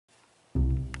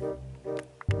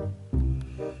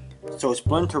So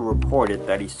Splinter reported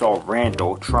that he saw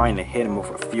Randall trying to hit him with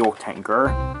a fuel tanker.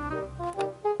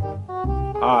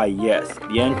 Ah yes,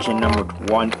 the engine numbered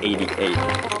 188.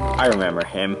 I remember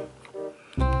him.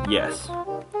 Yes,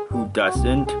 who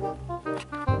doesn't?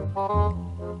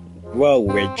 Well,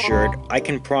 Richard, I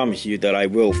can promise you that I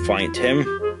will find him.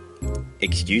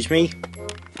 Excuse me?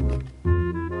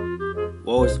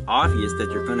 Well, it's obvious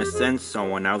that you're gonna send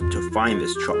someone out to find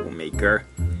this troublemaker.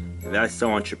 And that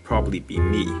someone should probably be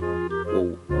me.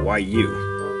 Well, why you?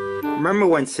 Remember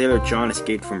when Sailor John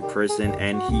escaped from prison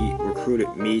and he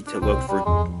recruited me to look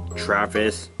for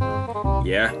Travis?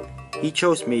 Yeah, he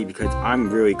chose me because I'm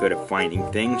really good at finding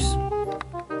things.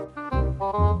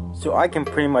 So I can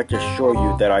pretty much assure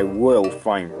you that I will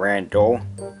find Randall.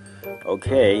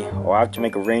 Okay, I'll have to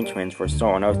make arrangements for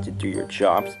someone else to do your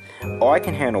jobs. Oh, I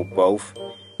can handle both.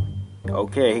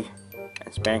 Okay,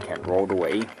 and Spancan rolled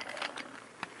away.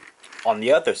 On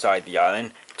the other side of the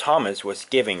island, Thomas was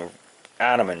giving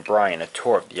Adam and Brian a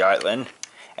tour of the island.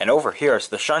 And over here is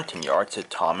the shunting yard, said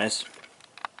Thomas.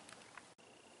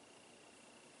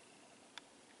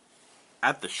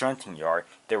 At the shunting yard,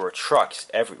 there were trucks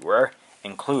everywhere,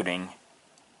 including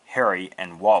Harry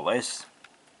and Wallace.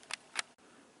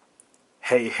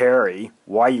 Hey Harry,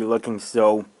 why are you looking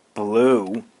so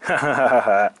blue?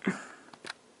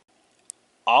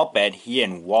 I'll bet he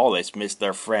and Wallace missed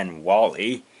their friend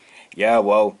Wally. Yeah,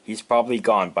 well, he's probably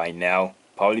gone by now.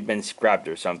 Probably been scrapped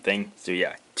or something. So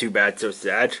yeah, too bad, so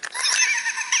sad.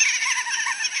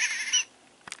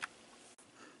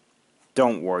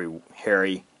 Don't worry,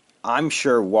 Harry. I'm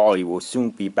sure Wally will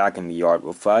soon be back in the yard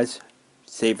with us,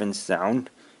 safe and sound,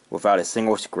 without a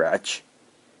single scratch.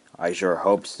 I sure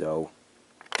hope so.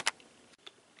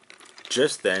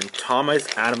 Just then, Thomas,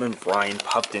 Adam, and Brian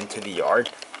puffed into the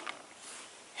yard.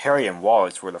 Harry and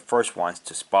Wallace were the first ones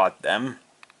to spot them.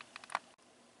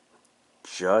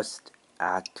 Just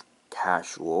act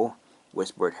casual,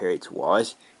 whispered Harry to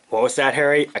Wallace. What was that,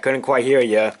 Harry? I couldn't quite hear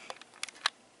ya.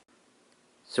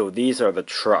 So these are the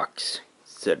trucks,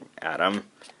 said Adam.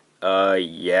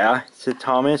 Yeah, said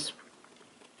Thomas.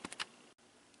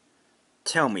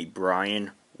 Tell me,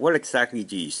 Brian, what exactly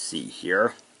do you see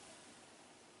here?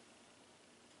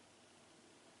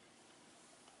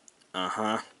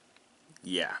 Uh-huh.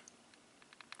 Yeah.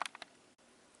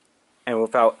 And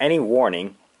without any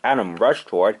warning, Adam rushed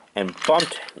toward and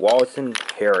bumped Wallace and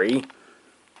Harry.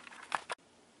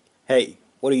 Hey,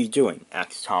 what are you doing?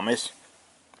 Asked Thomas.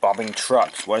 Bumping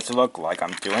trucks. What does it look like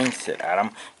I'm doing? Said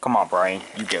Adam. Come on, Brian.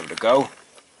 You give it a go.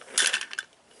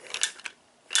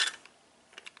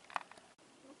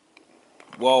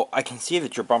 Well, I can see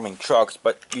that you're bumping trucks,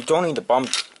 but you don't need to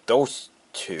bump those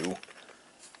two.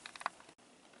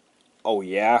 Oh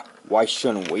yeah? Why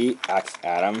shouldn't we? Asked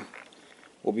Adam.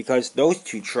 Well, because those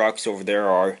two trucks over there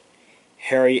are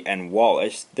Harry and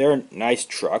Wallace. They're nice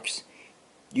trucks.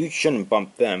 You shouldn't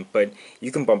bump them, but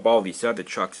you can bump all these other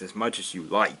trucks as much as you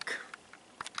like.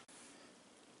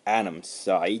 Adam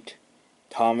sighed.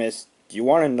 Thomas, do you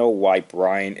want to know why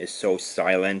Brian is so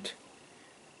silent?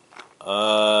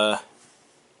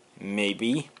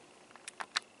 Maybe.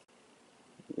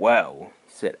 Well,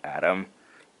 said Adam,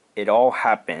 it all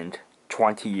happened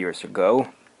 20 years ago.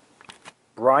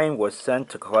 Brian was sent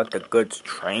to collect the goods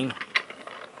train.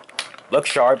 Look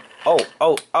sharp.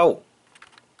 Oh.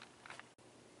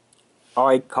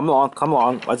 Alright, come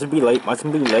along. Mustn't be late.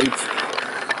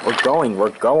 We're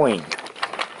going.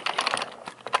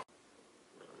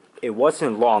 It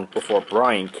wasn't long before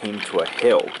Brian came to a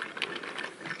hill.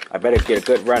 I better get a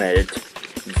good run at it,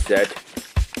 he said.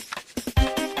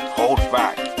 Hold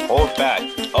back.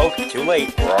 Oh, too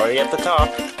late. We're already at the top.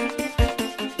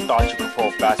 Thought you could pull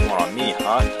a fast one on me,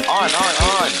 huh? On!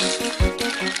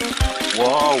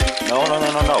 Whoa! No.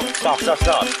 Stop.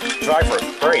 Driver,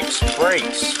 brakes.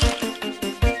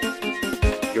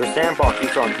 Your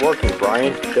sandboxes aren't working,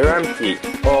 Brian. They're empty.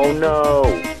 Oh no!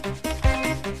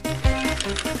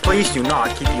 Please do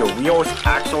not keep your wheels,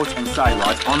 axles, and side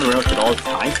rods on the rails at all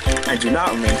times, and do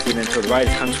not remain seated until the ride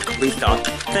comes to a complete stop.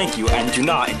 Thank you, and do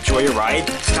not enjoy your ride.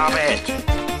 Stop it!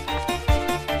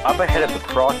 Up ahead of the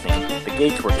crossing, the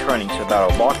gates were turning so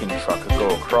that a logging truck could go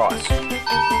across.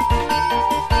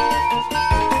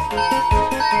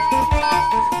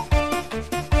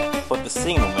 But the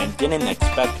signalman didn't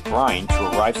expect Brian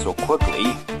to arrive so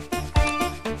quickly.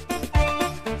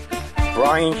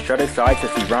 Brian shut his eyes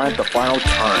as he rounded the final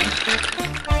turn.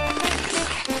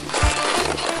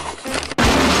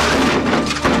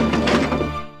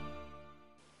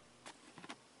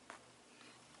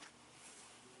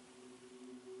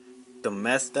 The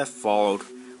mess that followed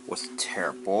was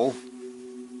terrible.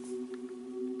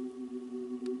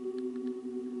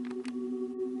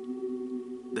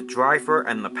 driver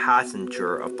and the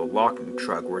passenger of the logging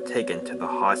truck were taken to the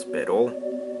hospital,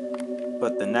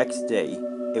 but the next day,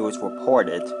 it was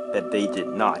reported that they did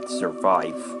not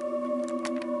survive.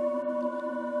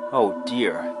 Oh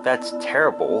dear, that's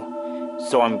terrible.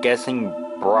 So I'm guessing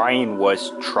Brian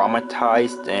was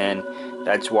traumatized and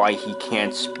that's why he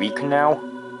can't speak now?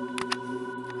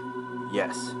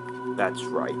 Yes, that's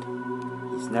right.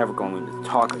 He's never going to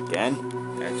talk again,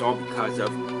 and it's all because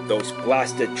of those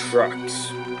blasted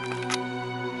trucks.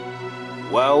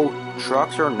 Well,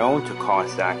 trucks are known to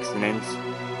cause accidents.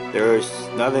 There's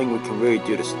nothing we can really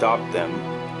do to stop them.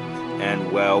 And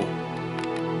well,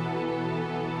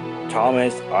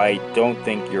 Thomas, I don't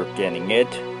think you're getting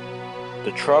it.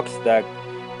 The trucks that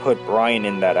put Brian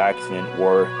in that accident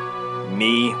were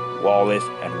me, Wallace,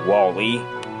 and Wally.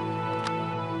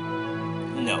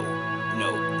 No,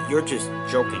 you're just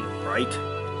joking, right?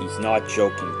 He's not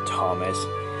joking, Thomas.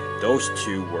 Those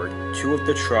two were two of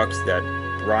the trucks that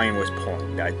Brian was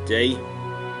pulling that day.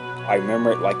 I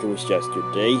remember it like it was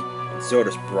yesterday, and so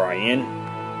does Brian.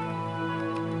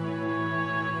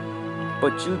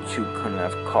 But you two couldn't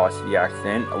have caused the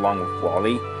accident along with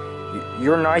Wally.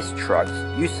 You're nice trucks.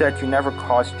 You said you never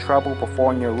caused trouble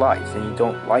before in your lives, and you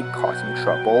don't like causing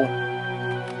trouble.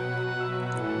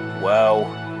 Well,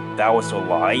 that was a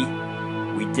lie.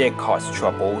 We did cause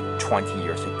trouble 20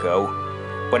 years ago.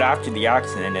 But after the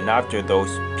accident and after those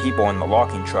people in the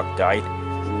logging truck died,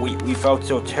 we felt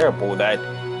so terrible that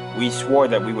we swore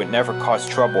that we would never cause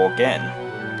trouble again.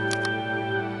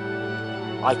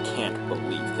 I can't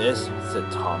believe this,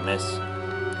 said Thomas.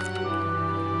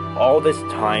 All this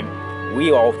time,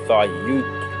 we all thought you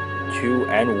two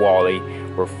and Wally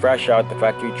were fresh out the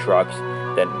factory trucks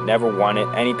that never wanted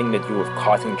anything to do with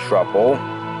causing trouble.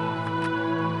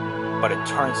 But it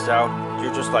turns out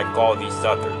you're just like all these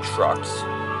other trucks.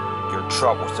 You're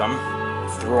troublesome,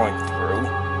 through and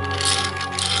through.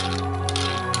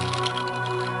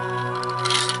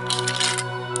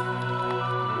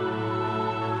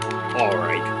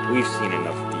 Alright, we've seen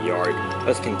enough of the yard.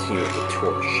 Let's continue with the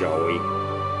tour, shall we?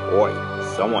 Boy,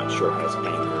 someone sure has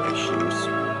anger issues.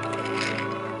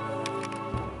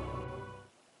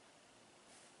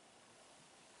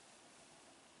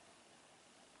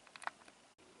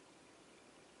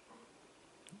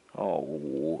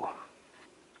 Oh.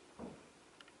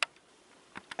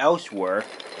 Elsewhere,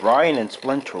 Ryan and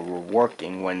Splinter were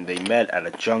working when they met at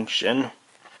a junction.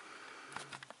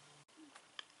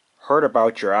 Heard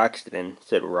about your accident,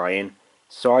 said Ryan.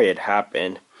 Sorry it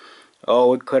happened.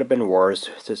 Oh, it could have been worse,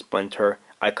 said Splinter.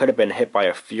 I could have been hit by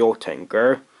a fuel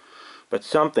tanker. But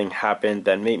something happened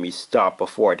that made me stop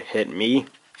before it hit me.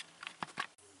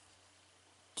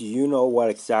 Do you know what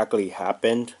exactly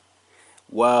happened?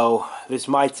 Well, this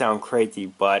might sound crazy,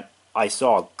 but I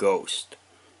saw a ghost.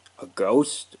 A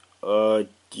ghost? Do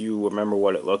you remember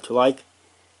what it looked like?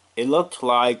 It looked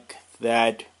like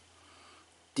that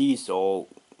Diesel,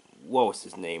 what was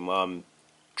his name?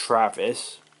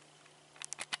 Travis.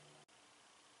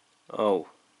 Oh,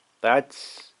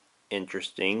 that's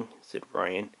interesting, said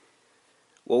Ryan.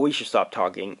 Well, we should stop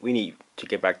talking. We need to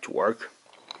get back to work.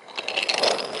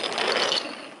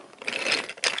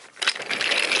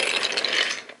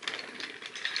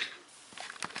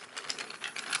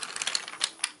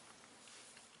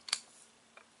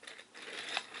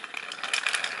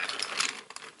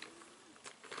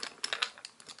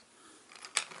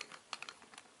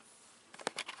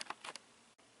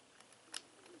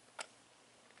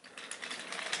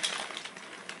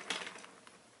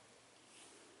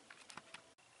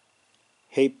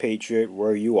 Hey Patriot,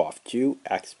 where are you off to?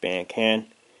 asked Bancan.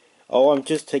 Oh, I'm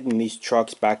just taking these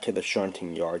trucks back to the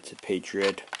shunting yard, said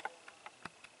Patriot.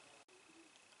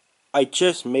 I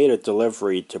just made a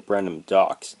delivery to Brenham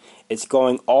Docks. It's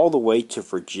going all the way to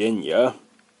Virginia.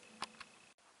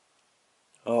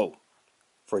 Oh,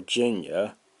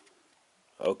 Virginia.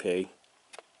 Okay.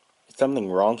 Is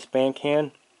something wrong,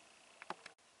 Spancan?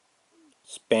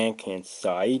 Spancan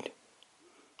sighed.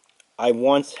 I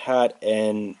once had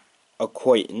an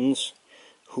acquaintance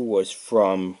who was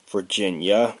from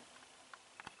Virginia.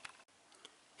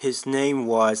 His name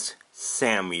was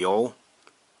Samuel,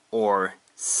 or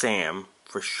Sam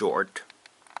for short.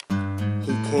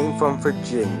 He came from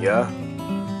Virginia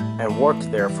and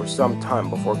worked there for some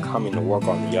time before coming to work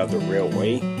on the other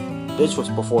railway. This was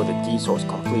before the diesels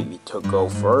completely took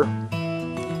over.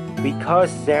 Because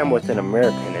Sam was an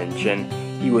American engine,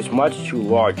 he was much too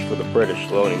large for the British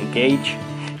loading gauge,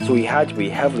 so he had to be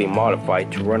heavily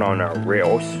modified to run on our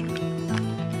rails.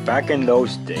 Back in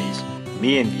those days,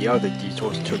 me and the other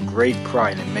diesels took great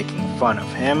pride in making fun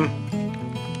of him.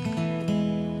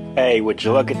 Hey, would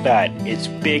you look at that? It's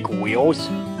big wheels.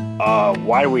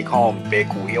 Why do we call him Big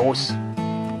Wheels?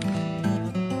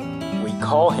 We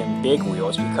call him Big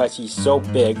Wheels because he's so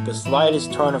big, the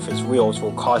slightest turn of his wheels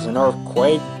will cause an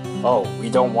earthquake. Oh, we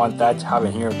don't want that to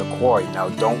happen here at the quarry now,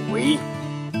 don't we?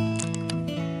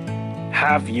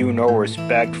 Have you no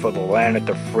respect for the land of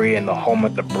the free and the home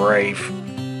of the brave?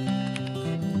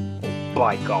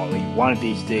 By golly, one of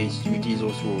these days you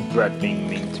diesels will regret being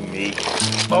mean to me.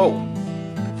 Oh!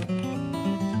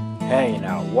 Hey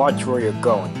now, watch where you're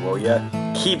going, will ya?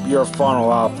 Keep your funnel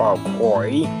off our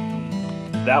quarry.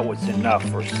 That was enough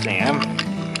for Sam.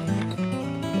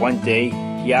 One day,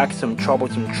 he asked some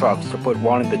troublesome trucks to put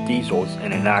one of the diesels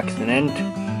in an accident.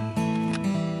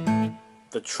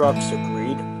 The trucks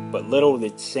agreed, but little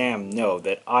did Sam know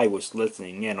that I was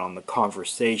listening in on the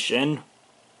conversation.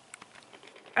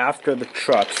 After the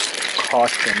trucks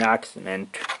caused an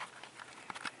accident,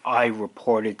 I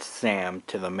reported Sam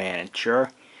to the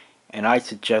manager, and I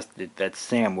suggested that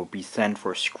Sam would be sent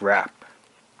for scrap.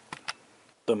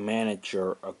 The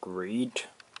manager agreed.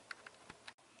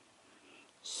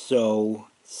 So,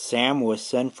 Sam was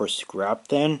sent for scrap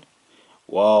then?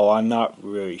 Well, I'm not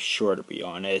really sure, to be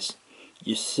honest.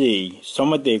 You see,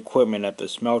 some of the equipment at the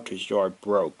smelter's yard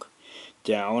broke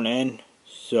down, and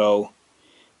so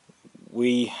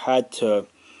we had to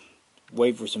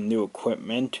wait for some new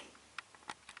equipment.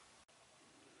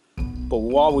 But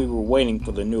while we were waiting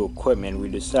for the new equipment, we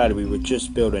decided we would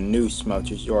just build a new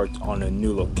smelter's yard on a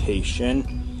new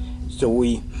location. So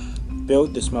we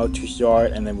built the smelter's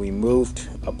yard, and then we moved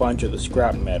a bunch of the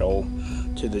scrap metal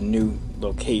to the new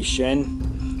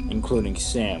location, including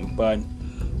Sam. But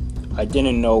I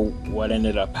didn't know what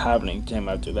ended up happening to him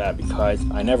after that because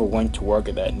I never went to work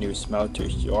at that new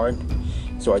smelter's yard.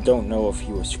 So I don't know if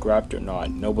he was scrapped or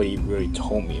not. Nobody really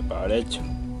told me about it.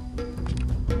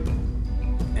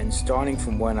 And starting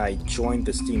from when I joined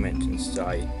the steam engine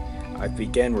site, I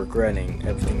began regretting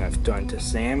everything I've done to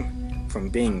Sam, from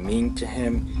being mean to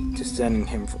him to sending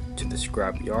him to the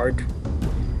scrap yard.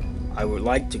 I would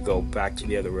like to go back to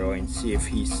the other railway and see if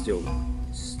he's still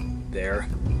there,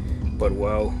 but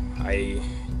well, I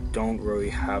don't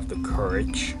really have the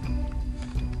courage.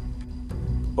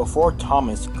 Before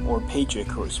Thomas or Patrick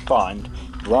could respond,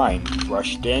 Ryan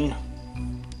rushed in.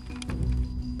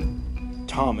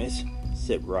 "Thomas,"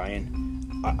 said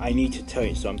Ryan, I need to tell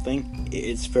you something.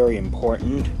 It's very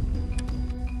important.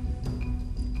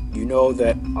 You know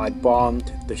that I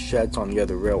bombed the sheds on the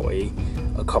other railway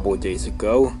a couple of days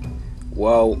ago?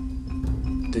 Well,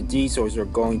 the diesels are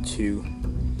going to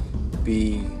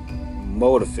be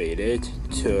motivated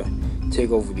to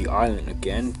take over the island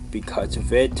again because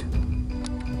of it.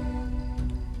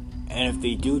 And if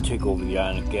they do take over the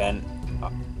island again,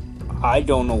 I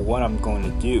don't know what I'm going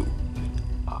to do.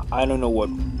 I don't know what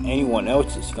anyone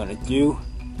else is going to do.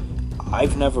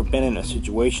 I've never been in a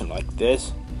situation like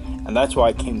this, and that's why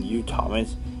I came to you,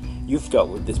 Thomas. You've dealt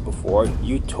with this before.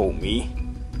 You told me.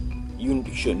 You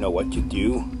should know what to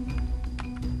do.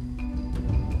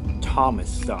 Thomas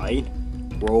sighed.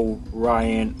 Well,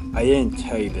 Ryan, I didn't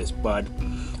tell you this, but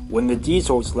when the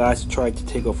diesels last tried to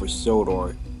take over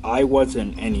Sodor, I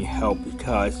wasn't any help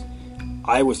because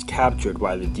I was captured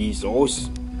by the diesels.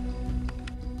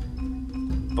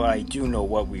 But I do know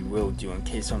what we will do in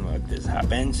case something like this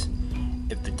happens.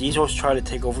 If the diesels try to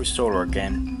take over Sodor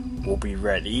again, we'll be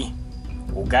ready.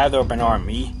 We'll gather up an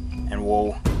army and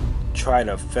we'll try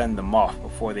to fend them off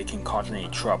before they can cause any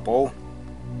trouble.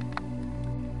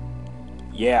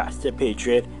 Yeah, said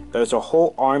Patriot. There's a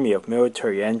whole army of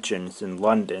military engines in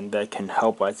London that can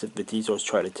help us if the diesels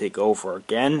try to take over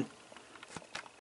again.